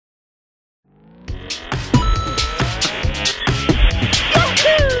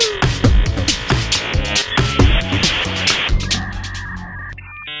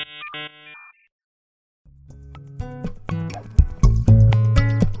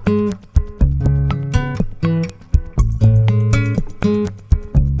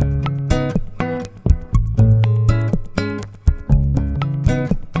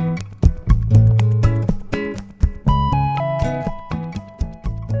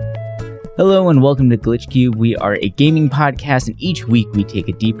Hello and welcome to Glitch Cube. We are a gaming podcast, and each week we take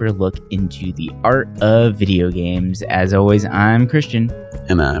a deeper look into the art of video games. As always, I'm Christian.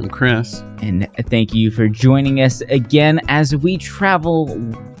 And I'm Chris. And thank you for joining us again as we travel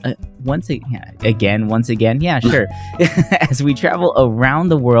once again. Yeah, sure. As we travel around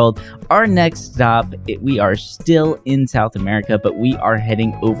the world, our next stop, we are still in South America, but we are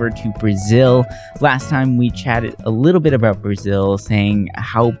heading over to Brazil. Last time we chatted a little bit about Brazil, saying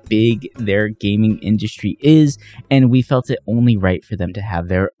how big their gaming industry is, and we felt it only right for them to have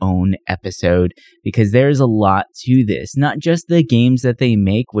their own episode because there's a lot to this. Not just the games that they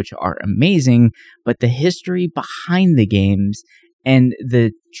make, which are amazing, but the history behind the games and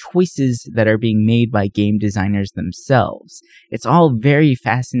the choices that are being made by game designers themselves. It's all very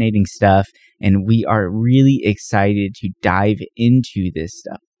fascinating stuff, and we are really excited to dive into this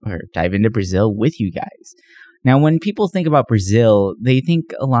stuff, or dive into Brazil with you guys. Now, when people think about Brazil, they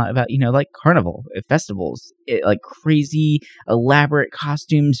think a lot about, like carnival, festivals, like crazy, elaborate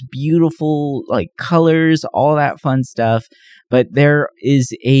costumes, beautiful, like colors, all that fun stuff. But there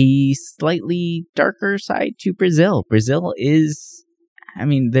is a slightly darker side to Brazil. Brazil is,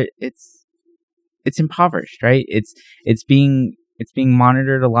 it's impoverished, right? It's being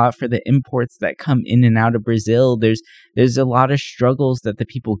monitored a lot for the imports that come in and out of Brazil. There's a lot of struggles that the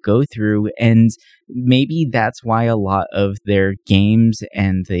people go through, and maybe that's why a lot of their games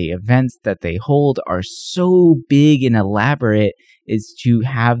and the events that they hold are so big and elaborate, is to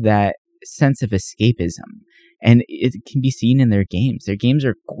have that sense of escapism. And it can be seen in their games. Their games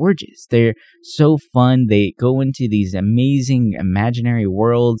are gorgeous. They're so fun. They go into these amazing imaginary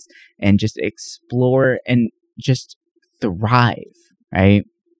worlds and just explore and just thrive, right?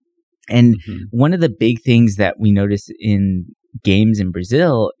 And one of the big things that we notice in games in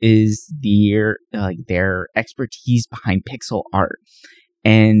Brazil is their expertise behind pixel art.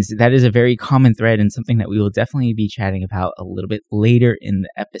 And that is a very common thread and something that we will definitely be chatting about a little bit later in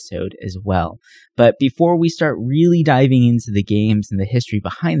the episode as well. But before we start really diving into the games and the history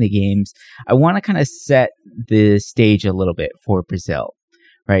behind the games, I want to kind of set the stage a little bit for Brazil,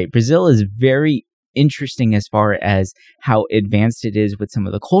 right? Brazil is very interesting as far as how advanced it is with some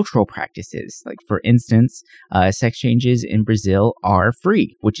of the cultural practices. Like, for instance, sex changes in Brazil are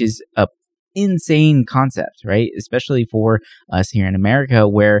free, which is a insane concept, right? Especially for us here in America,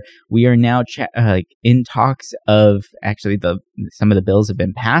 where we are now in talks of, actually some of the bills have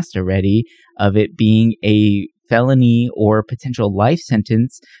been passed already, of it being a felony or potential life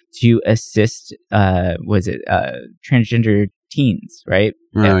sentence to assist transgender teens, right?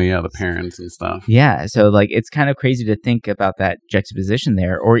 Oh yeah, the parents and stuff. Yeah, so it's kind of crazy to think about that juxtaposition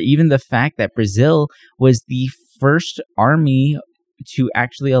there, or even the fact that Brazil was the first army to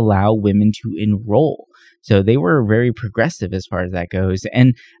actually allow women to enroll. So they were very progressive as far as that goes.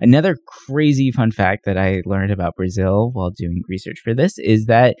 And another crazy fun fact that I learned about Brazil while doing research for this is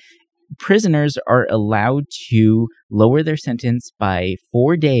that prisoners are allowed to lower their sentence by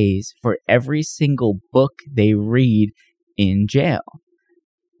 4 days for every single book they read in jail.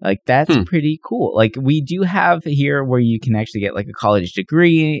 That's pretty cool. We do have here where you can actually get a college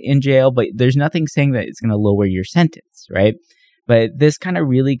degree in jail, but there's nothing saying that it's going to lower your sentence, right? But this kind of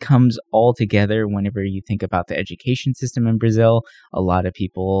really comes all together whenever you think about the education system in Brazil. A lot of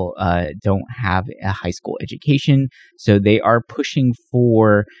people don't have a high school education, so they are pushing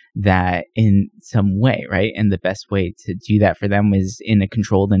for that in some way, right? And the best way to do that for them is in a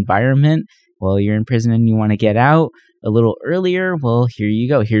controlled environment. Well, you're in prison and you want to get out a little earlier, well, here you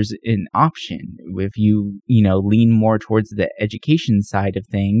go. Here's an option. If you, lean more towards the education side of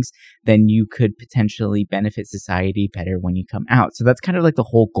things, then you could potentially benefit society better when you come out. So that's kind of the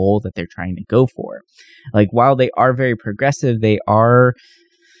whole goal that they're trying to go for. While they are very progressive, they are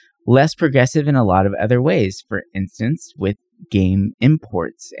less progressive in a lot of other ways. For instance, with game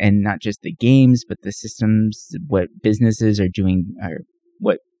imports, and not just the games, but the systems, what businesses are doing, or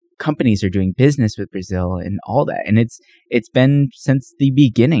what companies are doing business with Brazil and all that. And it's been since the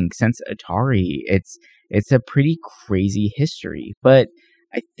beginning, since Atari. It's a pretty crazy history. But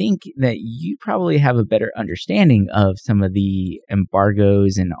I think that you probably have a better understanding of some of the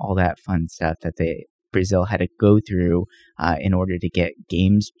embargoes and all that fun stuff that Brazil had to go through in order to get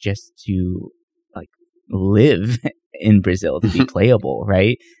games just to live in Brazil, to be playable,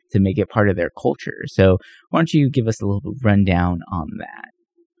 right? To make it part of their culture. So why don't you give us a little rundown on that?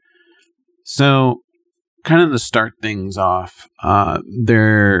 So, kind of to start things off, I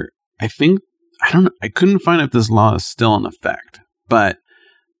couldn't find if this law is still in effect, but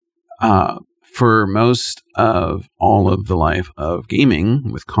for most of all of the life of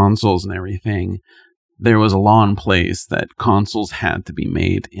gaming with consoles and everything, there was a law in place that consoles had to be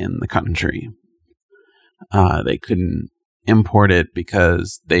made in the country. They couldn't import it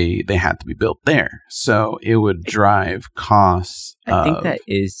because they had to be built there. So it would drive costs. I think that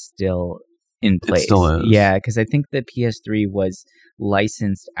is still in place. It still is. Yeah, because I think the PS3 was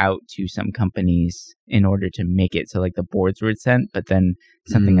licensed out to some companies in order to make it. So like the boards were sent, but then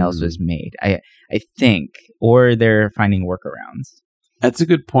something else was made. I think, or they're finding workarounds. That's a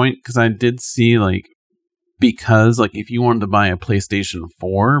good point, because I did see because if you wanted to buy a PlayStation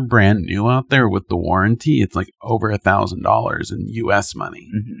 4 brand new out there with the warranty, it's over $1,000 in US money.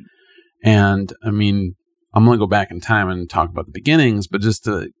 Mm-hmm. And I mean, I'm going to go back in time and talk about the beginnings, but just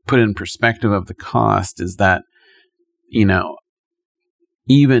to put in perspective of the cost is that,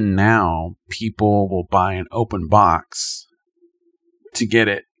 even now people will buy an open box to get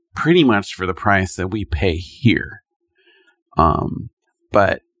it pretty much for the price that we pay here.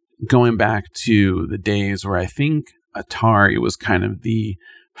 But going back to the days where I think Atari was kind of the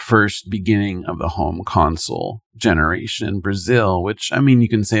first beginning of the home console generation in Brazil, which, I mean, you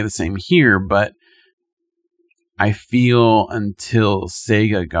can say the same here, but I feel until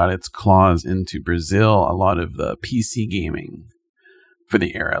Sega got its claws into Brazil, a lot of the PC gaming for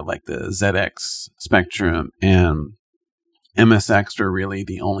the era, like the ZX Spectrum and MSX, were really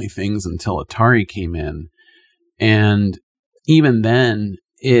the only things until Atari came in. And even then,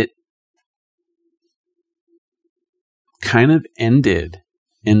 it kind of ended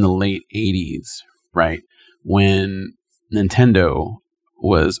in the late 80s, right? When Nintendo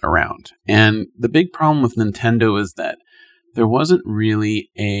was around. And the big problem with Nintendo is that there wasn't really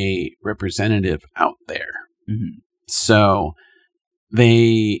a representative out there. Mm-hmm. So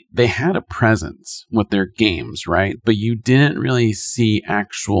they had a presence with their games, right? But you didn't really see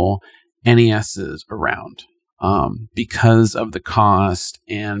actual NESs around. Because of the cost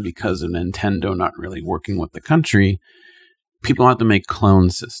and because of Nintendo not really working with the country, people have to make clone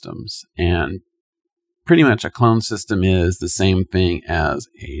systems. And pretty much a clone system is the same thing as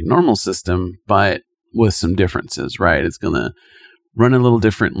a normal system, but with some differences, right? It's going to run a little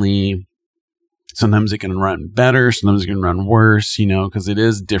differently. Sometimes it can run better. Sometimes it can run worse, because it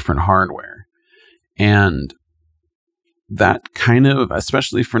is different hardware. And that kind of,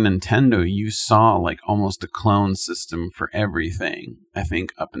 especially for Nintendo, you saw almost a clone system for everything, I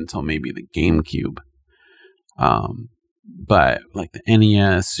think, up until maybe the GameCube. But the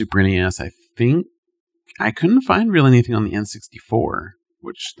NES, Super NES, I think I couldn't find really anything on the N64,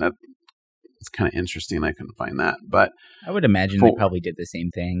 which that is kind of interesting. I couldn't find that, but I would imagine they probably did the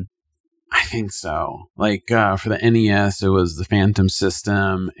same thing. I think so. For the NES, it was the Phantom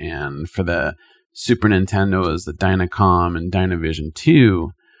System, and for the Super Nintendo, it was the Dynacom and Dynavision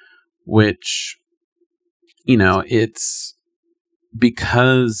 2, which, it's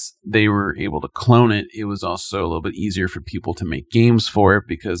because they were able to clone it, it was also a little bit easier for people to make games for it,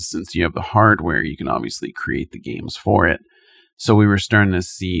 because since you have the hardware, you can obviously create the games for it. So we were starting to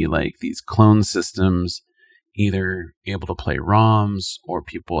see these clone systems either able to play ROMs or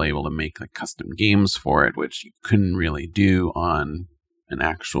people able to make custom games for it, which you couldn't really do on an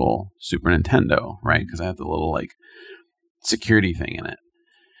actual Super Nintendo, right? Because I had the little security thing in it.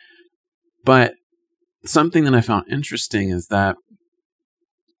 But something that I found interesting is that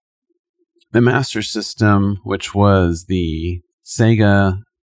the Master System, which was the Sega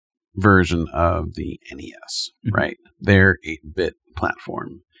version of the NES, right? Their 8-bit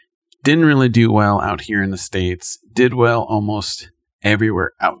platform, didn't really do well out here in the States. Did well almost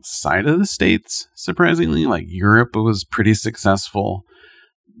everywhere outside of the States, surprisingly. Europe, it was pretty successful.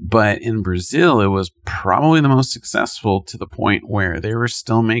 But in Brazil, it was probably the most successful, to the point where they were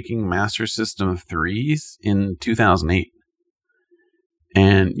still making Master System 3s in 2008.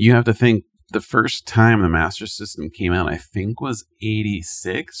 And you have to think, the first time the Master System came out, I think, was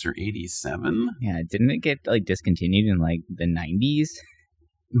 86 or 87. Yeah, didn't it get discontinued in the 90s?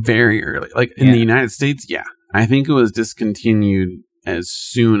 Very early. In the United States, yeah. I think it was discontinued as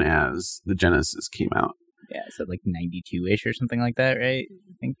soon as the Genesis came out. Yeah, so 92-ish or something like that, right?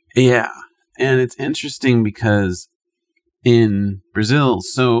 I think. Yeah. And it's interesting because in Brazil,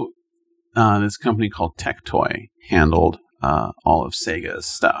 this company called Tectoy handled all of Sega's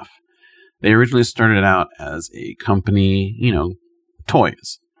stuff. They originally started out as a company,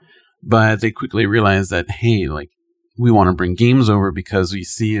 toys. But they quickly realized that, hey, we want to bring games over because we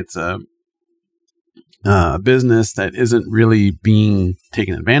see it's a business that isn't really being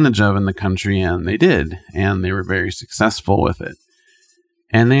taken advantage of in the country, and they did, and they were very successful with it.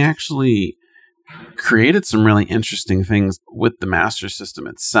 And they actually created some really interesting things with the Master System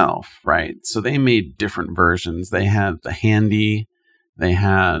itself, right? So they made different versions. They had the Handy, they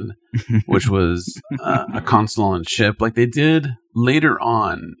had which was a console on chip, like they did later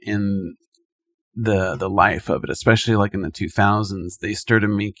on in the life of it, especially like in the 2000s. They started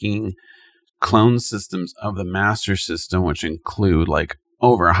making clone systems of the Master System, which include like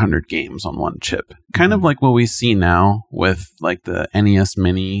over 100 games on one chip. Kind of like what we see now with like the NES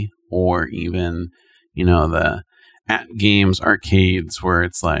Mini, or even, you know, the At Games arcades, where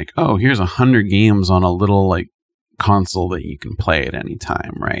it's like, oh, here's 100 games on a little like console that you can play at any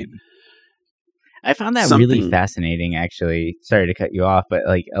time, right? I found that really fascinating, actually. Sorry to cut you off, but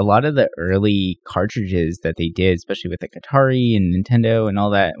like a lot of the early cartridges that they did, especially with like Atari and Nintendo and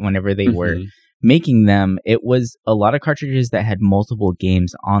all that, whenever they were making them, it was a lot of cartridges that had multiple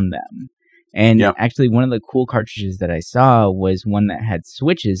games on them. And actually, one of the cool cartridges that I saw was one that had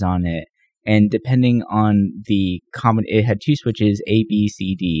switches on it. And depending on the it had two switches, A, B,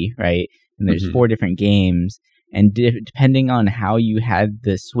 C, D, right? And there's 4 different games. And depending on how you had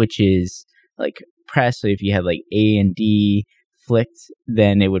the switches like pressed, so if you had like A and D flicked,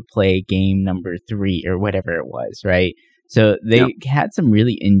 then it would play game number 3 or whatever it was, right? So they had some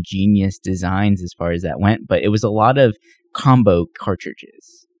really ingenious designs as far as that went, but it was a lot of combo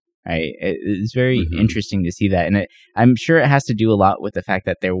cartridges, right? It's very interesting to see that. And I'm sure it has to do a lot with the fact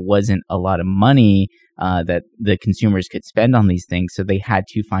that there wasn't a lot of money that the consumers could spend on these things. So they had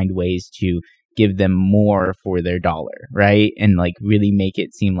to find ways to give them more for their dollar, right? And like really make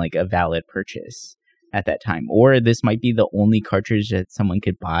it seem like a valid purchase at that time. Or this might be the only cartridge that someone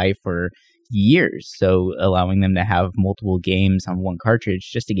could buy for years. So allowing them to have multiple games on one cartridge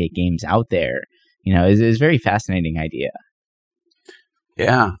just to get games out there, you know, is a very fascinating idea.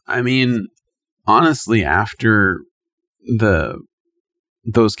 Yeah. I mean, honestly, after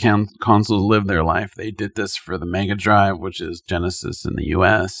those consoles lived their life, they did this for the Mega Drive, which is Genesis in the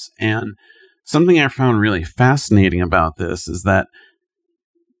US. And something I found really fascinating about this is that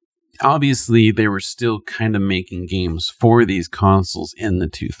obviously they were still kind of making games for these consoles in the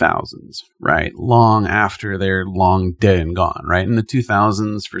 2000s, right? Long after they're long dead and gone, right? In the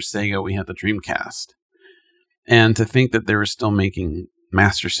 2000s for Sega, we had the Dreamcast. And to think that they were still making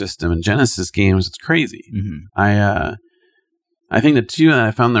Master System and Genesis games, it's crazy. I think the two that I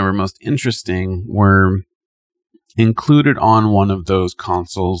found that were most interesting were included on one of those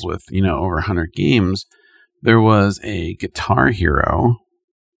consoles with, you know, over 100 games. There was a Guitar Hero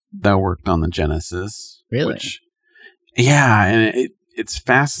that worked on the Genesis. Really? Yeah, and it's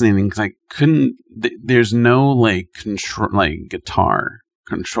fascinating because I couldn't. There's no like guitar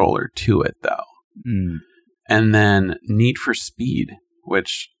controller to it though. And then Need for Speed,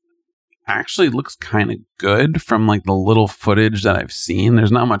 which actually looks kind of good from like the little footage that I've seen.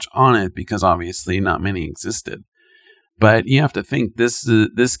 There's not much on it because obviously not many existed. But you have to think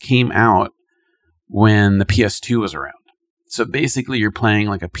this came out when the PS2 was around. So basically you're playing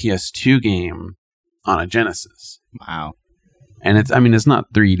like a PS2 game on a Genesis. Wow. And it's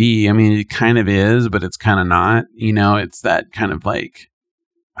not 3D. I mean, it kind of is, but it's kind of not. You know, it's that kind of like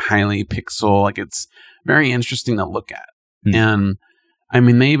highly pixel. Like it's very interesting to look at. And I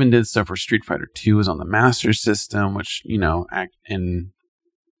mean, they even did stuff where Street Fighter 2 was on the Master System, which, you know, and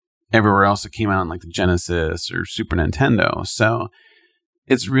everywhere else it came out on like the Genesis or Super Nintendo. So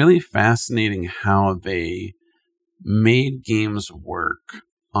it's really fascinating how they made games work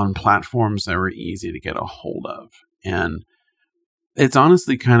on platforms that were easy to get a hold of. And it's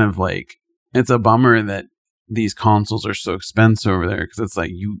honestly kind of like, it's a bummer that these consoles are so expensive over there, because it's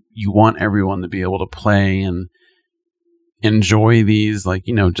like you want everyone to be able to play and enjoy these, like,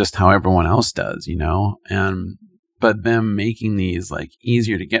 you know, just how everyone else does, you know. And but them making these like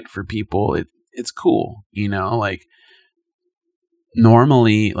easier to get for people, it's cool, you know. Like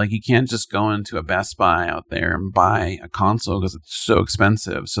normally, like you can't just go into a Best Buy out there and buy a console because it's so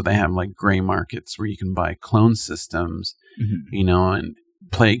expensive. So they have like gray markets where you can buy clone systems, you know, and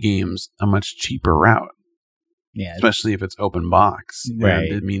play games a much cheaper route. Yeah, especially if it's open box.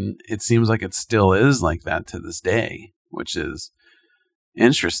 Right. And, I mean, it seems like it still is like that to this day, which is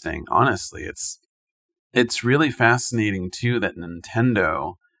interesting. Honestly, it's really fascinating too that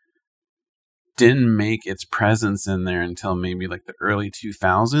Nintendo didn't make its presence in there until maybe like the early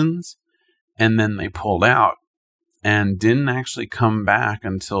 2000s, and then they pulled out and didn't actually come back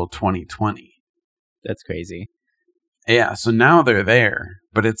until 2020. That's crazy. Yeah, so now they're there,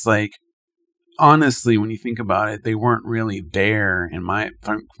 but it's like, honestly, when you think about it, they weren't really there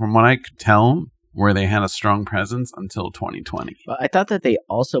from what I could tell, where they had a strong presence until 2020. But I thought that they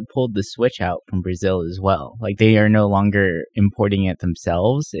also pulled the Switch out from Brazil as well. Like they are no longer importing it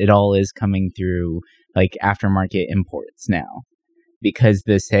themselves. It all is coming through like aftermarket imports now. because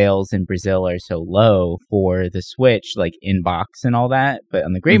the sales in Brazil are so low for the Switch, like in box and all that. But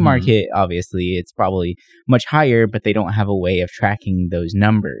on the gray market, obviously, it's probably much higher, but they don't have a way of tracking those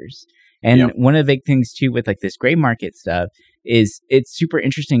numbers. And one of the big things too with like this gray market stuff is it's super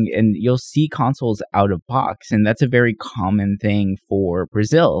interesting, and you'll see consoles out of box, and that's a very common thing for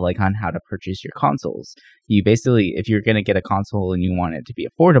Brazil, like on how to purchase your consoles. You basically, if you're going to get a console and you want it to be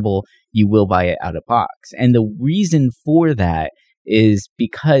affordable, you will buy it out of box. And the reason for that is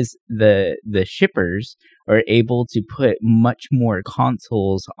because the shippers are able to put much more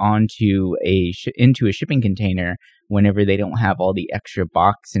consoles onto into a shipping container whenever they don't have all the extra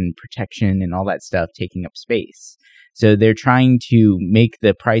box and protection and all that stuff taking up space. So they're trying to make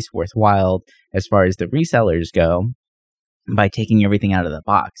the price worthwhile as far as the resellers go by taking everything out of the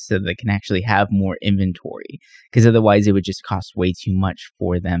box so they can actually have more inventory, because otherwise it would just cost way too much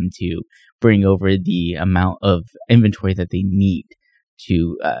for them to bring over the amount of inventory that they need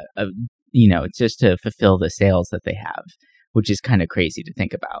to, just to fulfill the sales that they have, which is kind of crazy to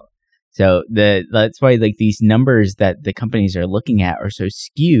think about. So that's why like these numbers that the companies are looking at are so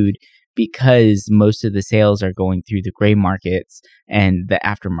skewed, because most of the sales are going through the gray markets and the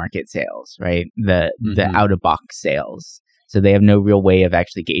aftermarket sales, right? The out of box sales. So they have no real way of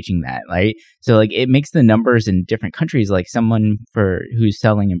actually gauging that, right? So like it makes the numbers in different countries, like someone who's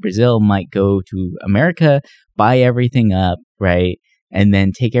selling in Brazil might go to America, buy everything up, right? And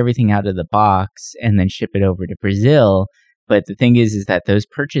then take everything out of the box and then ship it over to Brazil. But the thing is that those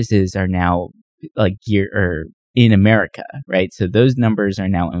purchases are now like in America, right? So those numbers are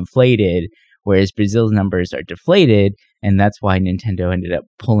now inflated, whereas Brazil's numbers are deflated. And that's why Nintendo ended up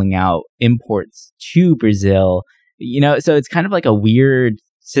pulling out imports to Brazil. So it's kind of like a weird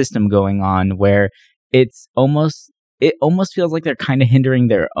system going on where it almost feels like they're kind of hindering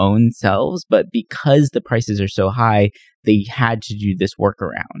their own selves, but because the prices are so high, they had to do this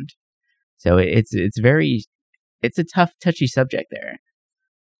workaround. So it's a tough, touchy subject there.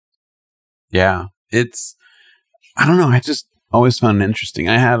 Yeah, I don't know. I just always found it interesting.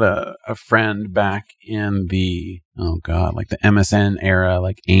 I had a friend back in the the MSN era,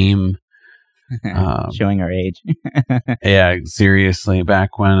 like AIM. Showing our age. Yeah, seriously.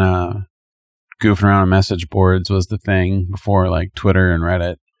 Back when goofing around on message boards was the thing before like Twitter and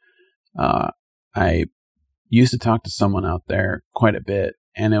Reddit. I used to talk to someone out there quite a bit,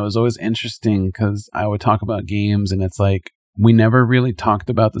 and it was always interesting because I would talk about games, and it's like we never really talked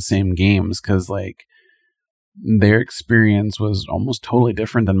about the same games because like their experience was almost totally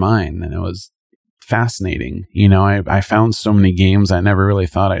different than mine, and it was fascinating. I found so many games I never really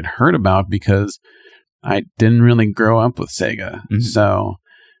thought I'd heard about because I didn't really grow up with Sega. Mm-hmm. So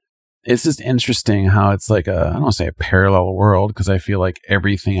it's just interesting how it's like I don't want to say a parallel world, because I feel like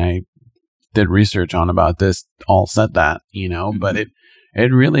everything I did research on about this all said that, mm-hmm. but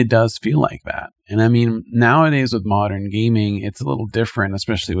it really does feel like that. And I mean, nowadays with modern gaming, it's a little different,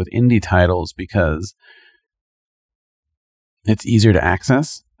 especially with indie titles, because it's easier to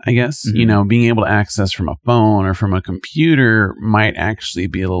access, I guess. Mm-hmm. Being able to access from a phone or from a computer might actually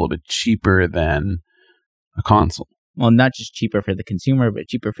be a little bit cheaper than a console. Well, not just cheaper for the consumer, but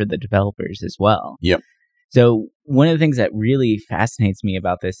cheaper for the developers as well. Yep. So one of the things that really fascinates me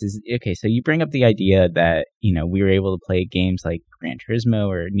about this is, okay, so you bring up the idea that, we were able to play games like Gran Turismo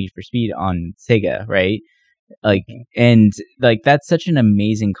or Need for Speed on Sega, right? Like, and like, that's such an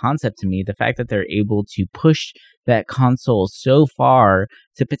amazing concept to me. The fact that they're able to push that console so far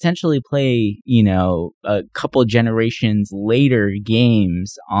to potentially play, a couple generations later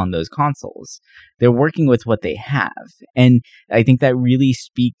games on those consoles. They're working with what they have. And I think that really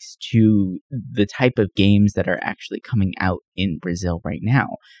speaks to the type of games that are actually coming out in Brazil right now.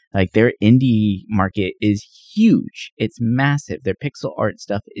 Like their indie market is huge. It's massive. Their pixel art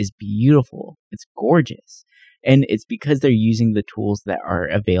stuff is beautiful. It's gorgeous. And it's because they're using the tools that are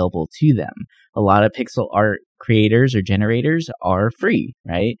available to them. A lot of pixel art creators or generators are free,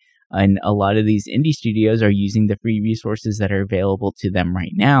 right? And a lot of these indie studios are using the free resources that are available to them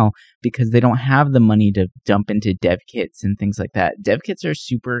right now because they don't have the money to dump into dev kits and things like that. Dev kits are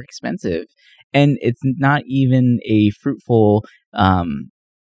super expensive, and it's not even a fruitful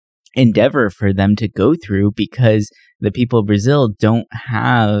endeavor for them to go through because the people of Brazil don't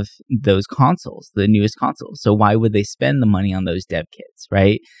have those consoles, the newest consoles. So why would they spend the money on those dev kits,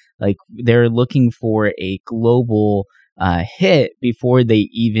 right? Like they're looking for a global hit before they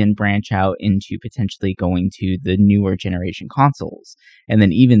even branch out into potentially going to the newer generation consoles. And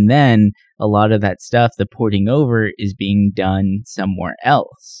then even then, a lot of that stuff, the porting over is being done somewhere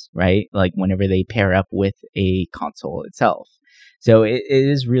else, right? Like whenever they pair up with a console itself. So it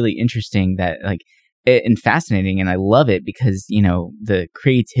is really interesting that like and fascinating, and I love it because, you know, the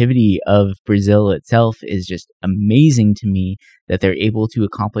creativity of Brazil itself is just amazing to me, that they're able to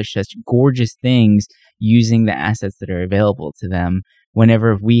accomplish such gorgeous things using the assets that are available to them.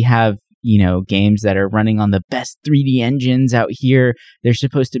 Whenever we have, you know, games that are running on the best 3D engines out here, they're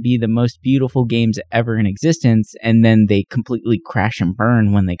supposed to be the most beautiful games ever in existence, and then they completely crash and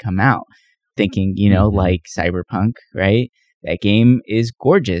burn when they come out. Thinking, you know, like Cyberpunk, right? That game is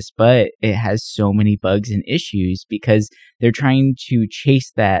gorgeous, but it has so many bugs and issues because they're trying to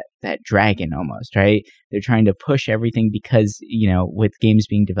chase that dragon almost, right? They're trying to push everything because, you know, with games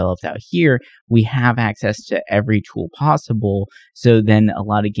being developed out here, we have access to every tool possible. So then a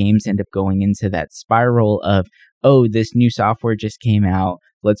lot of games end up going into that spiral of, oh, this new software just came out,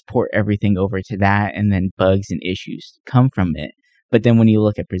 let's port everything over to that, and then bugs and issues come from it. But then when you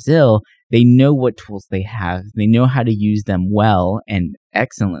look at Brazil, they know what tools they have. They know how to use them well and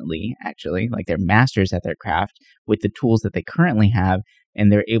excellently, actually. Like, they're masters at their craft with the tools that they currently have, and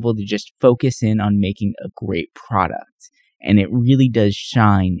they're able to just focus in on making a great product. And it really does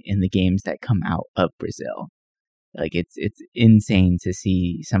shine in the games that come out of Brazil. Like, it's insane to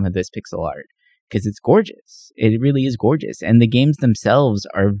see some of this pixel art because it's gorgeous. It really is gorgeous. And the games themselves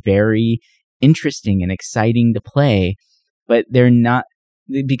are very interesting and exciting to play. But they're not,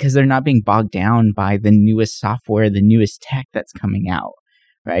 because they're not being bogged down by the newest software, the newest tech that's coming out,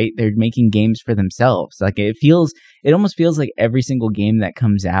 right? They're making games for themselves. Like, it almost feels like every single game that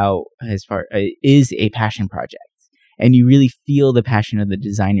comes out is a passion project, and you really feel the passion of the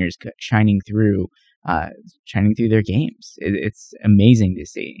designers shining through their games. It's amazing to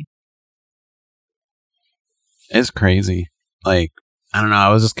see. It's crazy. Like, I don't know. I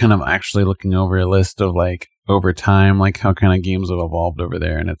was just kind of actually looking over a list of, like, over time, like how kind of games have evolved over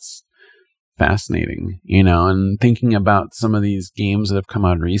there, and it's fascinating, you know. And thinking about some of these games that have come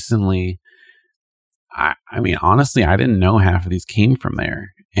out recently, I mean, honestly, I didn't know half of these came from there,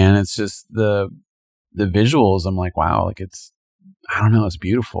 and it's just the visuals. I'm like, wow, like I don't know, it's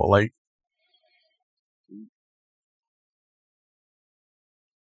beautiful. Like,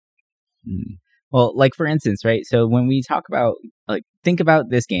 Well, like, for instance, right? So when we talk about, like, think about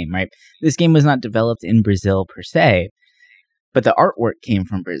this game, right? This game was not developed in Brazil per se, but the artwork came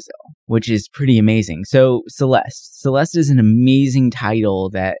from Brazil, which is pretty amazing. So Celeste is an amazing title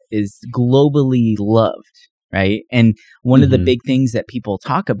that is globally loved, right? And one of the big things that people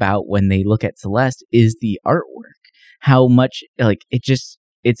talk about when they look at Celeste is the artwork. How much, like,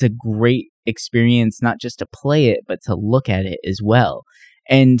 it's a great experience, not just to play it, but to look at it as well.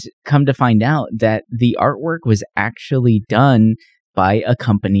 And come to find out that the artwork was actually done by a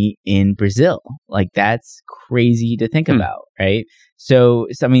company in Brazil. Like, that's crazy to think about, right? So,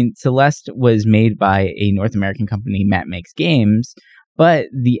 I mean, Celeste was made by a North American company, Matt Makes Games, but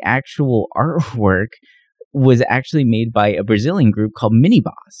the actual artwork was actually made by a Brazilian group called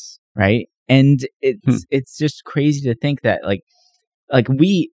Miniboss, right? And it's just crazy to think that, like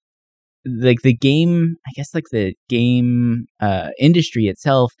the game, I guess, like, the game industry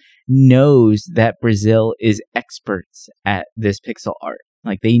itself knows that Brazil is experts at this pixel art.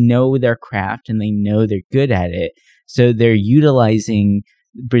 Like, they know their craft and they know they're good at it. So they're utilizing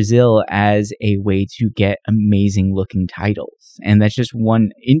Brazil as a way to get amazing looking titles. And that's just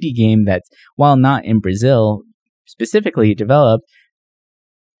one indie game that's, while not in Brazil specifically developed,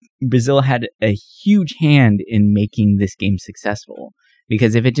 Brazil had a huge hand in making this game successful.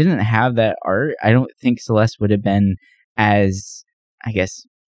 Because if it didn't have that art, I don't think Celeste would have been as, I guess,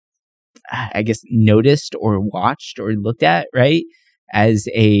 noticed or watched or looked at, right, as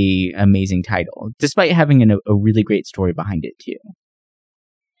a amazing title, despite having a really great story behind it too.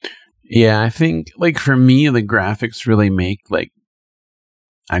 Yeah, I think, like, for me, the graphics really make, like,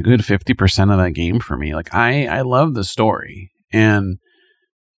 a good 50% of that game for me. Like, I love the story, and,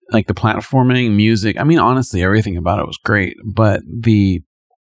 like, the platforming, music. I mean, honestly, everything about it was great, but the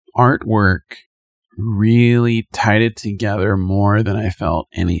artwork really tied it together more than I felt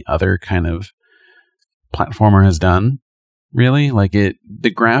any other kind of platformer has done. Really, like, the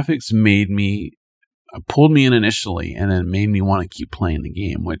graphics pulled me in initially, and then made me want to keep playing the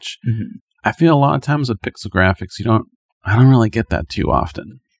game, which I feel a lot of times with pixel graphics, I don't really get that too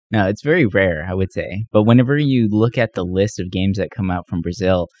often. No, it's very rare, I would say. But whenever you look at the list of games that come out from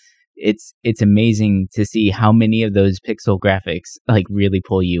Brazil, it's amazing to see how many of those pixel graphics, like, really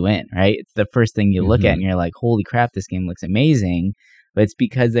pull you in, right? It's the first thing you look at and you're like, holy crap, this game looks amazing. But it's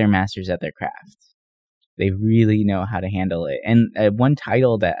because they're masters at their craft. They really know how to handle it. And one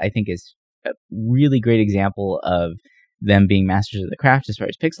title that I think is a really great example of them being masters of the craft as far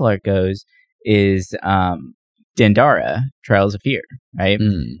as pixel art goes is Dandara, Trials of Fear, right?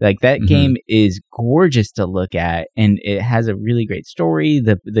 Like that game is gorgeous to look at, and it has a really great story.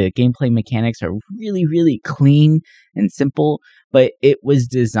 The gameplay mechanics are really, really clean and simple, but it was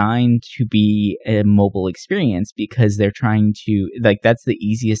designed to be a mobile experience because they're trying to, like, that's the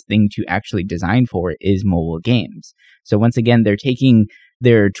easiest thing to actually design for is mobile games. So once again, they're taking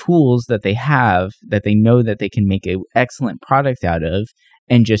their tools that they have that they know that they can make an excellent product out of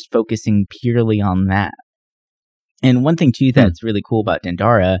and just focusing purely on that. And one thing, too, that's really cool about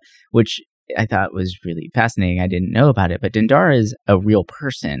Dandara, which I thought was really fascinating, I didn't know about it, but Dandara is a real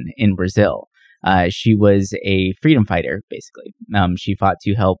person in Brazil. She was a freedom fighter, basically. She fought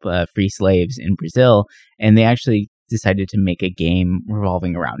to help free slaves in Brazil, and they actually decided to make a game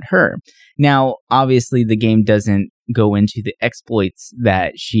revolving around her. Now, obviously, the game doesn't go into the exploits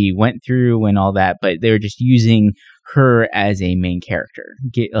that she went through and all that, but they're just using her as a main character,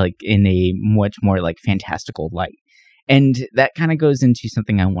 like in a much more like fantastical light. And that kind of goes into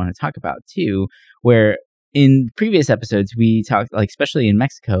something I want to talk about too, where in previous episodes we talked, like especially in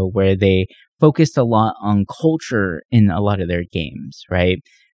Mexico, where they focused a lot on culture in a lot of their games, right?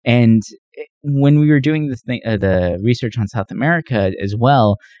 And when we were doing the research on South America as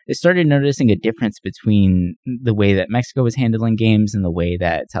well, I started noticing a difference between the way that Mexico was handling games and the way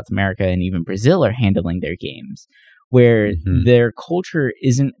that South America and even Brazil are handling their games, where their culture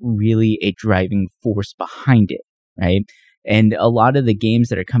isn't really a driving force behind it, right? And a lot of the games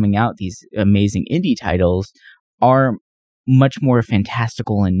that are coming out, these amazing indie titles, are much more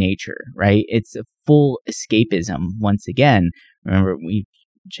fantastical in nature, right? It's a full escapism once again. Remember,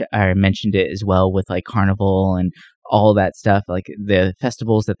 I mentioned it as well with like Carnival and all that stuff, like the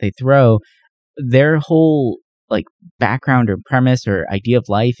festivals that they throw. Their whole like background or premise or idea of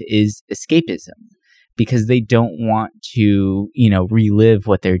life is escapism, because they don't want to, relive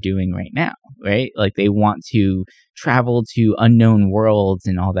what they're doing right now, right? Like they want to travel to unknown worlds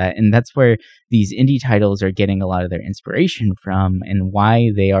and all that. And that's where these indie titles are getting a lot of their inspiration from and why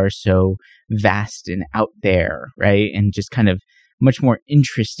they are so vast and out there, right? And just kind of much more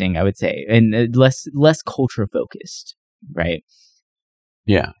interesting, I would say, and less culture focused, right?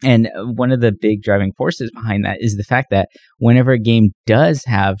 Yeah. And one of the big driving forces behind that is the fact that whenever a game does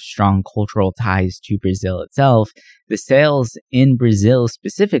have strong cultural ties to Brazil itself, the sales in Brazil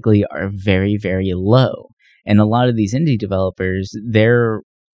specifically are very, very low. And a lot of these indie developers, their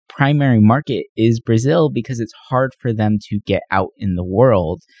primary market is Brazil because it's hard for them to get out in the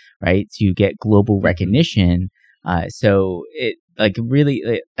world, right? To get global recognition. So it I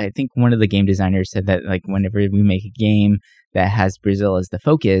think one of the game designers said that like whenever we make a game that has Brazil as the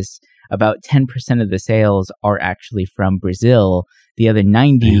focus, about 10% of the sales are actually from Brazil. The other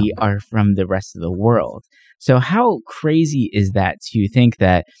 90 are from the rest of the world. So how crazy is that to think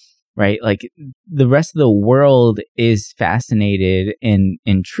that, right? Like the rest of the world is fascinated and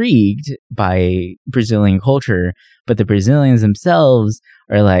intrigued by Brazilian culture, but the Brazilians themselves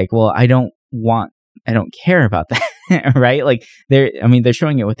are like, well, I don't care about that, right? Like they're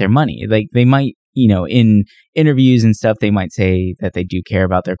showing it with their money. Like they might, in interviews and stuff, they might say that they do care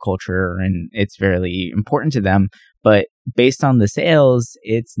about their culture and it's very important to them. But based on the sales,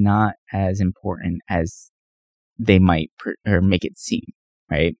 it's not as important as they might or make it seem,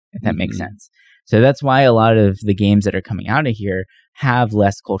 right? If that makes sense. So that's why a lot of the games that are coming out of here have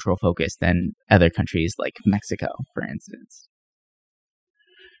less cultural focus than other countries like Mexico, for instance.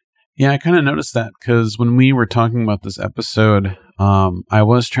 Yeah, I kind of noticed that because when we were talking about this episode, I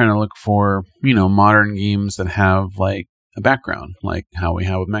was trying to look for, modern games that have like a background, like how we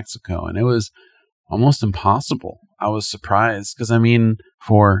have with Mexico. And it was almost impossible. I was surprised because,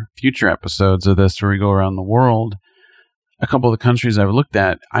 for future episodes of this where we go around the world, a couple of the countries I've looked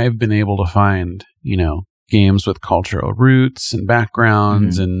at, I've been able to find, games with cultural roots and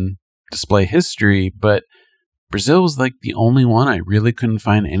backgrounds and display history. But Brazil was like the only one I really couldn't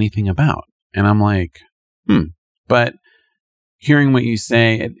find anything about. And I'm like, But hearing what you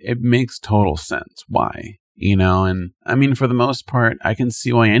say, it makes total sense why, and for the most part, I can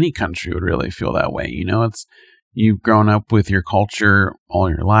see why any country would really feel that way. It's, you've grown up with your culture all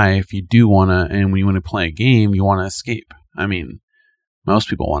your life. You do want to, and when you want to play a game, you want to escape. Most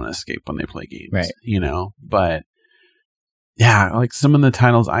people want to escape when they play games, right? But yeah, like some of the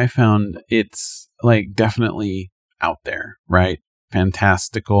titles I found, it's like definitely out there, right?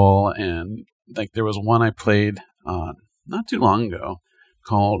 Fantastical. And like there was one I played not too long ago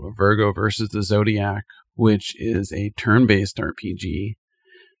called Virgo versus the Zodiac, which is a turn-based RPG.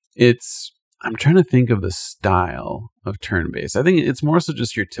 I'm trying to think of the style of turn-based. I think it's more so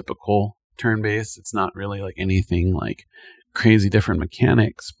just your typical turn-based. It's not really like anything like crazy different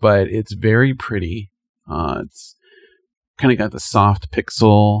mechanics, but it's very pretty. It's kind of got the soft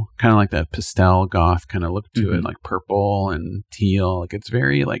pixel, kind of like that pastel goth kind of look to it, like purple and teal. Like it's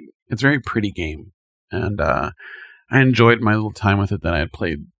very pretty game, and I enjoyed my little time with it that I had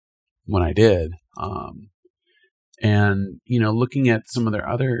played when I did. And looking at some of their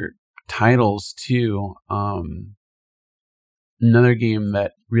other titles too. Another game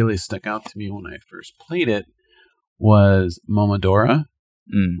that really stuck out to me when I first played it was Momodora,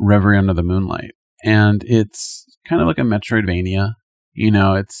 Reverie Under the Moonlight. And it's kind of like a Metroidvania.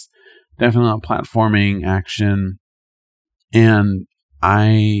 It's definitely a platforming action. And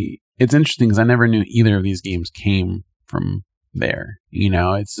it's interesting because I never knew either of these games came from there.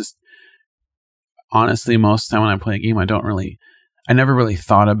 It's just, honestly, most of the time when I play a game, I never really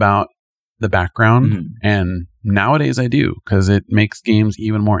thought about the background. And nowadays I do, because it makes games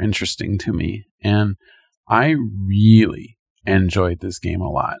even more interesting to me. And I really enjoyed this game a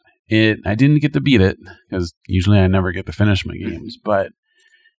lot. I didn't get to beat it, because usually I never get to finish my games, but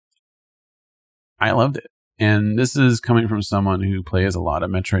I loved it. And this is coming from someone who plays a lot of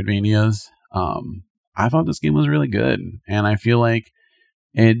Metroidvanias. I thought this game was really good, and I feel like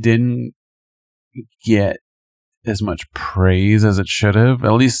it didn't get as much praise as it should have.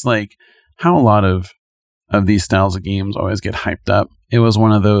 At least like how a lot of these styles of games always get hyped up. It was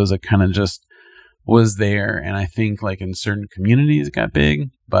one of those that kind of just was there, and I think like in certain communities it got big,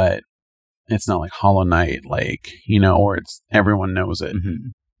 but it's not like Hollow Knight, like, or it's everyone knows it,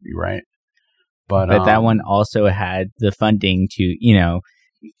 right? But that one also had the funding to,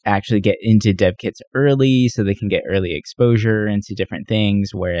 actually get into dev kits early so they can get early exposure into different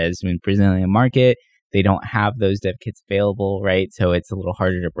things. Whereas in Brazilian market, they don't have those dev kits available, right? So it's a little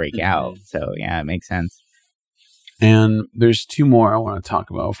harder to break out. So yeah, it makes sense. And there's two more I want to talk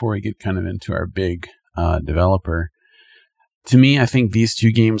about before we get kind of into our big developer. To me, I think these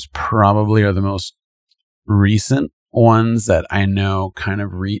two games probably are the most recent ones that I know kind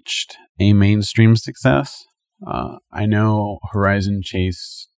of reached a mainstream success. I know Horizon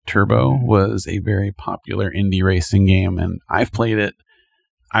Chase Turbo was a very popular indie racing game, and I've played it.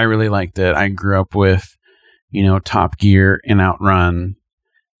 I really liked it. I grew up with, Top Gear and Outrun,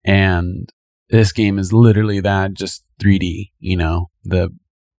 and this game is literally that, just 3D, the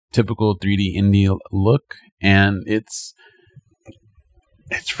typical 3D indie look, and it's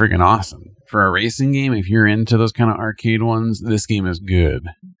freaking awesome. For a racing game, if you're into those kind of arcade ones, this game is good.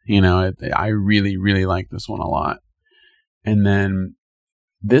 I really, really like this one a lot. And then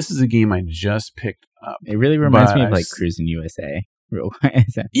this is a game I just picked up. It really reminds me of like Cruising USA.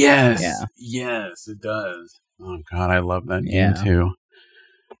 Yes. Yeah. Yes, it does. Oh God, I love that game too.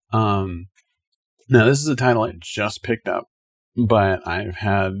 Now this is a title I just picked up, but I've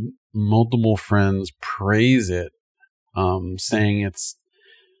had multiple friends praise it, saying it's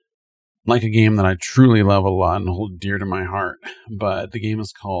like a game that I truly love a lot and hold dear to my heart. But the game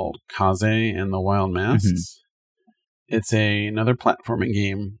is called Kaze and the Wild Masks. It's another platforming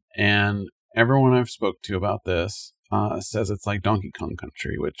game, and everyone I've spoke to about this says it's like Donkey Kong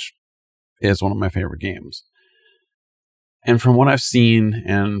Country, which is one of my favorite games. And from what I've seen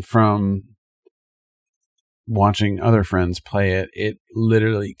and from watching other friends play it, it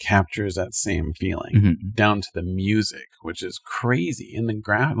literally captures that same feeling down to the music, which is crazy. And the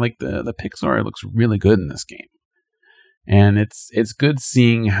the pixel art looks really good in this game. And it's good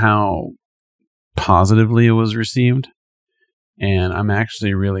seeing how positively it was received. And I'm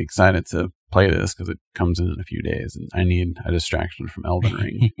actually really excited to play this because it comes in a few days, and I need a distraction from Elden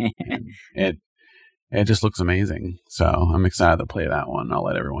Ring. And it just looks amazing. So I'm excited to play that one. I'll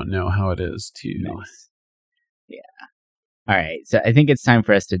let everyone know how it is too. Nice. Yeah. All right. So I think it's time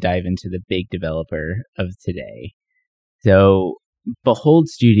for us to dive into the big developer of today. So Behold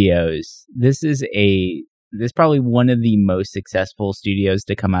Studios, this is probably one of the most successful studios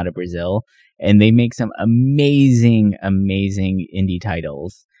to come out of Brazil, and they make some amazing, amazing indie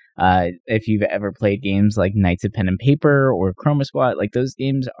titles. If you've ever played games like Knights of Pen and Paper or Chroma Squad, like those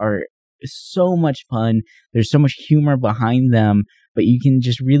games are so much fun. There's so much humor behind them, but you can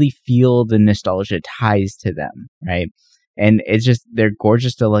just really feel the nostalgia ties to them, right? And they're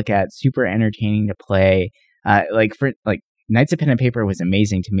gorgeous to look at, super entertaining to play. Knights of Pen and Paper was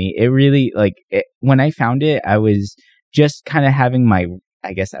amazing to me. It really, when I found it, I was just kind of having my,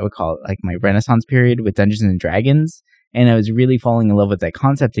 I guess I would call it like my renaissance period with Dungeons and Dragons. And I was really falling in love with that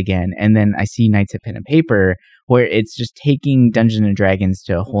concept again. And then I see Knights of Pen and Paper, where it's just taking Dungeons and Dragons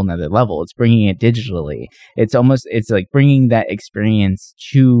to a whole nother level. It's bringing it digitally. It's like bringing that experience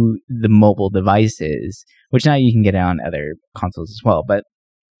to the mobile devices, which now you can get it on other consoles as well, but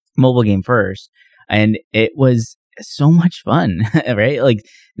mobile game first. And it was so much fun, right? Like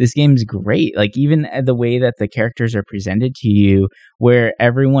this game's great. Like even the way that the characters are presented to you, where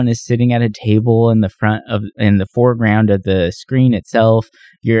everyone is sitting at a table in the foreground of the screen itself.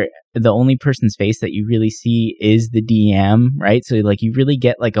 You're the only person's face that you really see is the DM, right? So like you really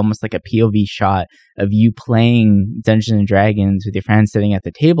get like almost like a POV shot of you playing Dungeons and Dragons with your friends sitting at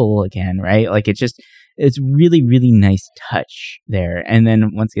the table again, right? Like it's really, really nice touch there. And then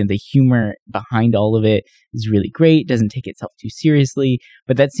once again, the humor behind all of it is really great. Doesn't take itself too seriously,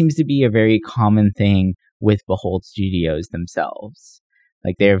 but that seems to be a very common thing with Behold Studios themselves.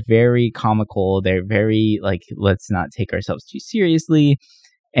 Like they're very comical. They're very like, let's not take ourselves too seriously.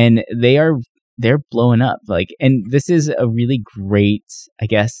 And they're blowing up. Like, and this is a really great, I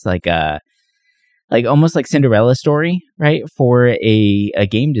guess, like almost like Cinderella story, right? For a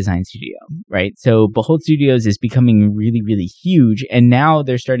game design studio, right? So Behold Studios is becoming really, really huge. And now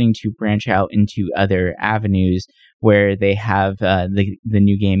they're starting to branch out into other avenues where they have the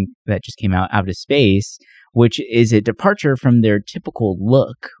new game that just came out of Space, which is a departure from their typical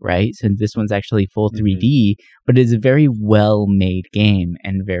look, right? So this one's actually full 3D, but it's a very well-made game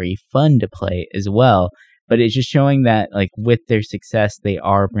and very fun to play as well. But it's just showing that, like, with their success, they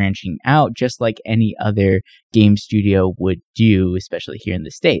are branching out just like any other game studio would do, especially here in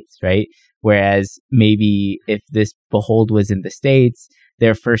the States, right? Whereas maybe if this Behold was in the States,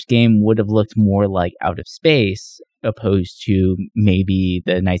 their first game would have looked more like Out of Space, opposed to maybe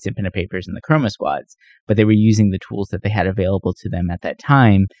the Knights of Pen and Papers and the Chroma Squads. But they were using the tools that they had available to them at that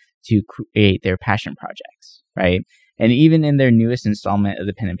time to create their passion projects, right? And even in their newest installment of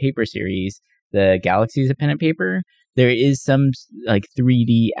the Pen and Paper series, the Galaxies of Pen and Paper, there is some like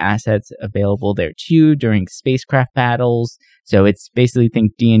 3D assets available there too during spacecraft battles. So it's basically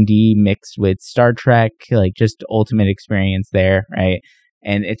think D&D mixed with Star Trek, like just ultimate experience there, right?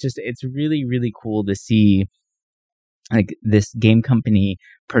 And it's really, really cool to see like this game company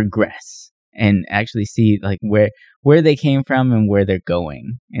progress and actually see like where they came from and where they're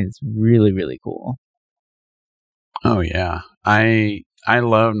going. And it's really, really cool. Oh yeah. I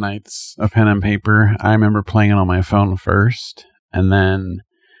love Knights of Pen and Paper. I remember playing it on my phone first and then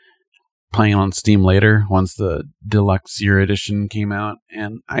playing it on Steam later once the Deluxe Zero Edition came out.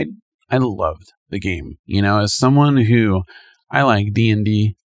 And I loved the game. You know, as someone who I like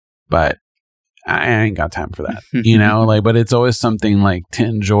D&D, but I ain't got time for that, you know, like, but it's always something like to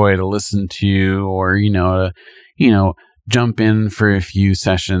enjoy, to listen to, or, jump in for a few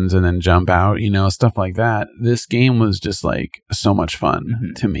sessions and then jump out, stuff like that. This game was just like so much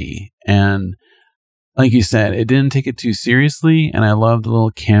fun to me. And like you said, it didn't take it too seriously. And I loved the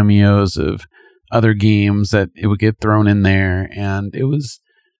little cameos of other games that it would get thrown in there. And it was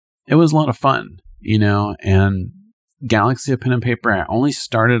a lot of fun, and Galaxy of Pen and Paper, I only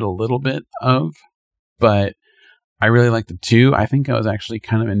started a little bit of, but I really liked it too. I think I was actually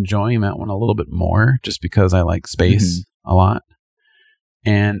kind of enjoying that one a little bit more just because I like space a lot.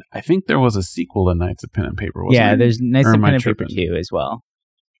 And I think there was a sequel to Knights of Pen and Paper. Yeah, there's Knights of Pen and Paper 2 as well.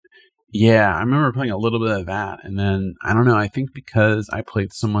 Yeah, I remember playing a little bit of that. And then, I don't know, I think because I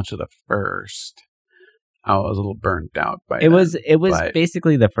played so much of the first, I was a little burnt out by it. It was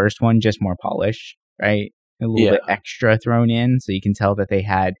basically the first one, just more polished, right? A little bit extra thrown in, so you can tell that they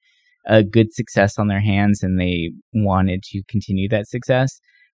had a good success on their hands and they wanted to continue that success.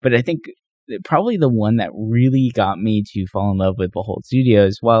 But I think probably the one that really got me to fall in love with Behold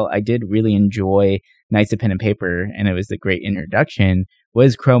Studios, while I did really enjoy Knights of Pen and Paper and it was a great introduction,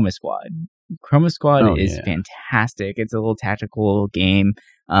 was Chroma Squad. Chroma Squad is fantastic. It's a little tactical game,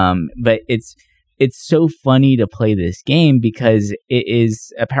 but it's so funny to play this game because it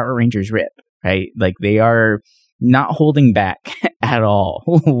is a Power Rangers rip. Right? Like they are not holding back at all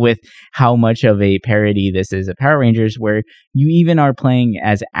with how much of a parody this is of Power Rangers, where you even are playing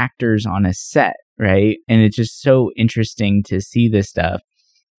as actors on a set, right? And it's just so interesting to see this stuff.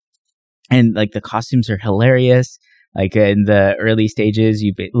 And like the costumes are hilarious. Like in the early stages,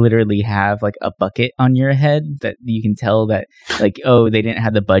 you literally have like a bucket on your head that you can tell that like, oh, they didn't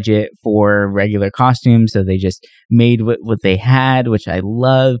have the budget for regular costumes. So they just made what they had, which I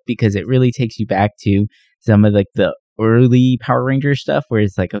love because it really takes you back to some of like the early Power Ranger stuff where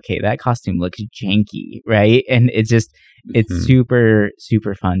it's like, okay, that costume looks janky, right? And it's super,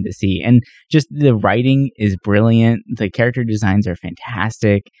 super fun to see. And just the writing is brilliant. The character designs are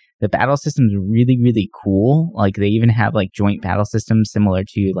fantastic. The battle system's really, really cool. Like they even have like joint battle systems similar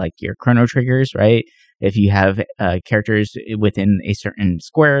to like your Chrono Triggers, right? If you have characters within a certain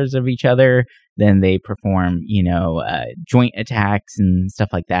squares of each other, then they perform, joint attacks and stuff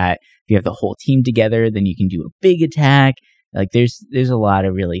like that. If you have the whole team together, then you can do a big attack. Like there's a lot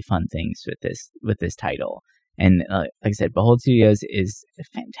of really fun things with this title. And like I said, Behold Studios is a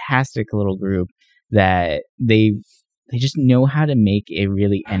fantastic little group that they just know how to make a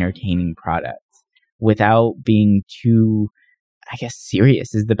really entertaining product without being too, I guess,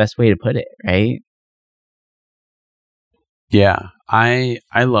 serious is the best way to put it, right? Yeah, I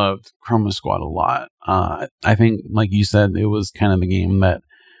loved Chroma Squad a lot. I think, like you said, it was kind of the game that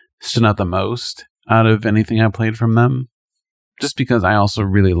stood out the most out of anything I played from them. Just because I also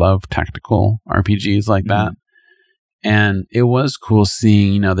really love tactical RPGs like that. And it was cool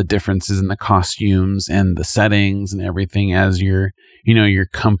seeing, the differences in the costumes and the settings and everything as your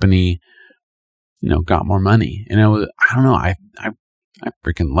company, got more money. And it was, I don't know, I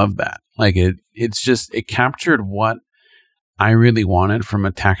freaking love that. Like it captured what I really wanted from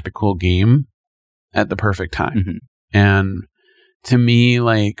a tactical game at the perfect time. Mm-hmm. And to me,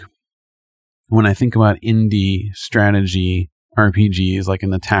 like when I think about indie strategy RPGs, like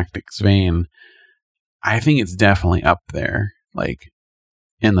in the tactics vein, I think it's definitely up there, like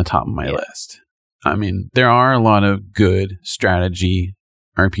in the top of my list. I mean, there are a lot of good strategy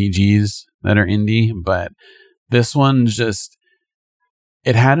RPGs that are indie, but this one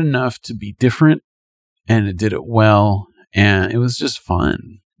it had enough to be different and it did it well. And it was just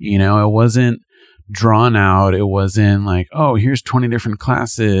fun. It wasn't drawn out. It wasn't like, oh, here's 20 different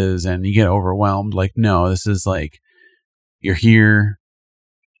classes and you get overwhelmed. Like, no, this is like, you're here,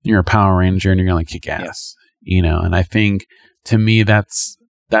 you're a Power Ranger and you're going to kick ass, and I think to me, that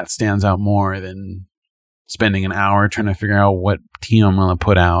stands out more than spending an hour trying to figure out what team I'm going to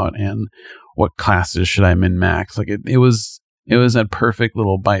put out and what classes should I min-max. Like it was a perfect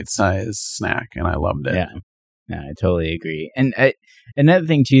little bite-sized snack and I loved it. Yeah. No, I totally agree. And another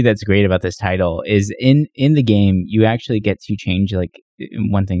thing too that's great about this title is in the game you actually get to change, like,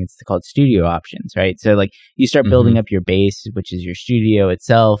 one thing, it's called studio options, right? So like you start building up your base, which is your studio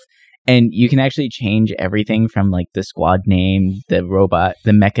itself, and you can actually change everything from like the squad name, the robot,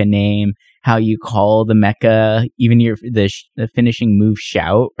 the mecha name, how you call the mecha, even the finishing move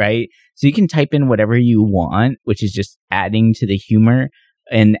shout, right? So you can type in whatever you want, which is just adding to the humor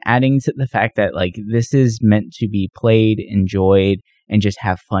and adding to the fact that like this is meant to be played, enjoyed, and just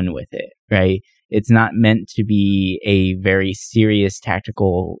have fun with it, right? It's not meant to be a very serious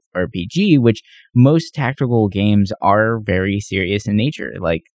tactical RPG, which most tactical games are very serious in nature.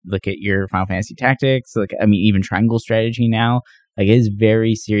 Like, look at your Final Fantasy Tactics. Even Triangle Strategy now. Like, it is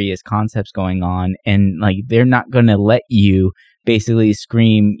very serious concepts going on. And, like, they're not going to let you basically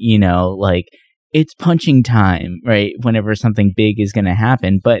scream, like, it's punching time, right? Whenever something big is going to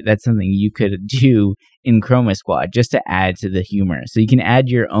happen. But that's something you could do in Chroma Squad just to add to the humor. So you can add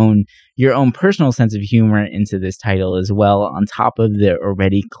your own personal sense of humor into this title as well, on top of the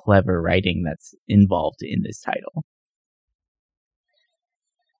already clever writing that's involved in this title.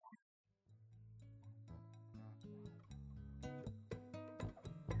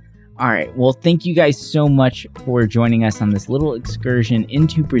 All right. Well, thank you guys so much for joining us on this little excursion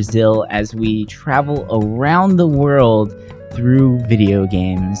into Brazil as we travel around the world through video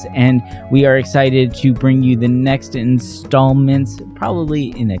games. And we are excited to bring you the next installments, probably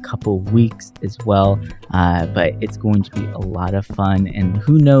in a couple weeks as well. But it's going to be a lot of fun, and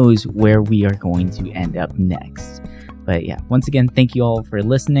who knows where we are going to end up next. But yeah, once again, thank you all for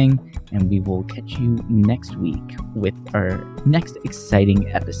listening, and we will catch you next week with our next exciting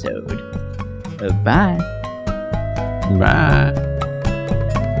episode. Bye. Bye.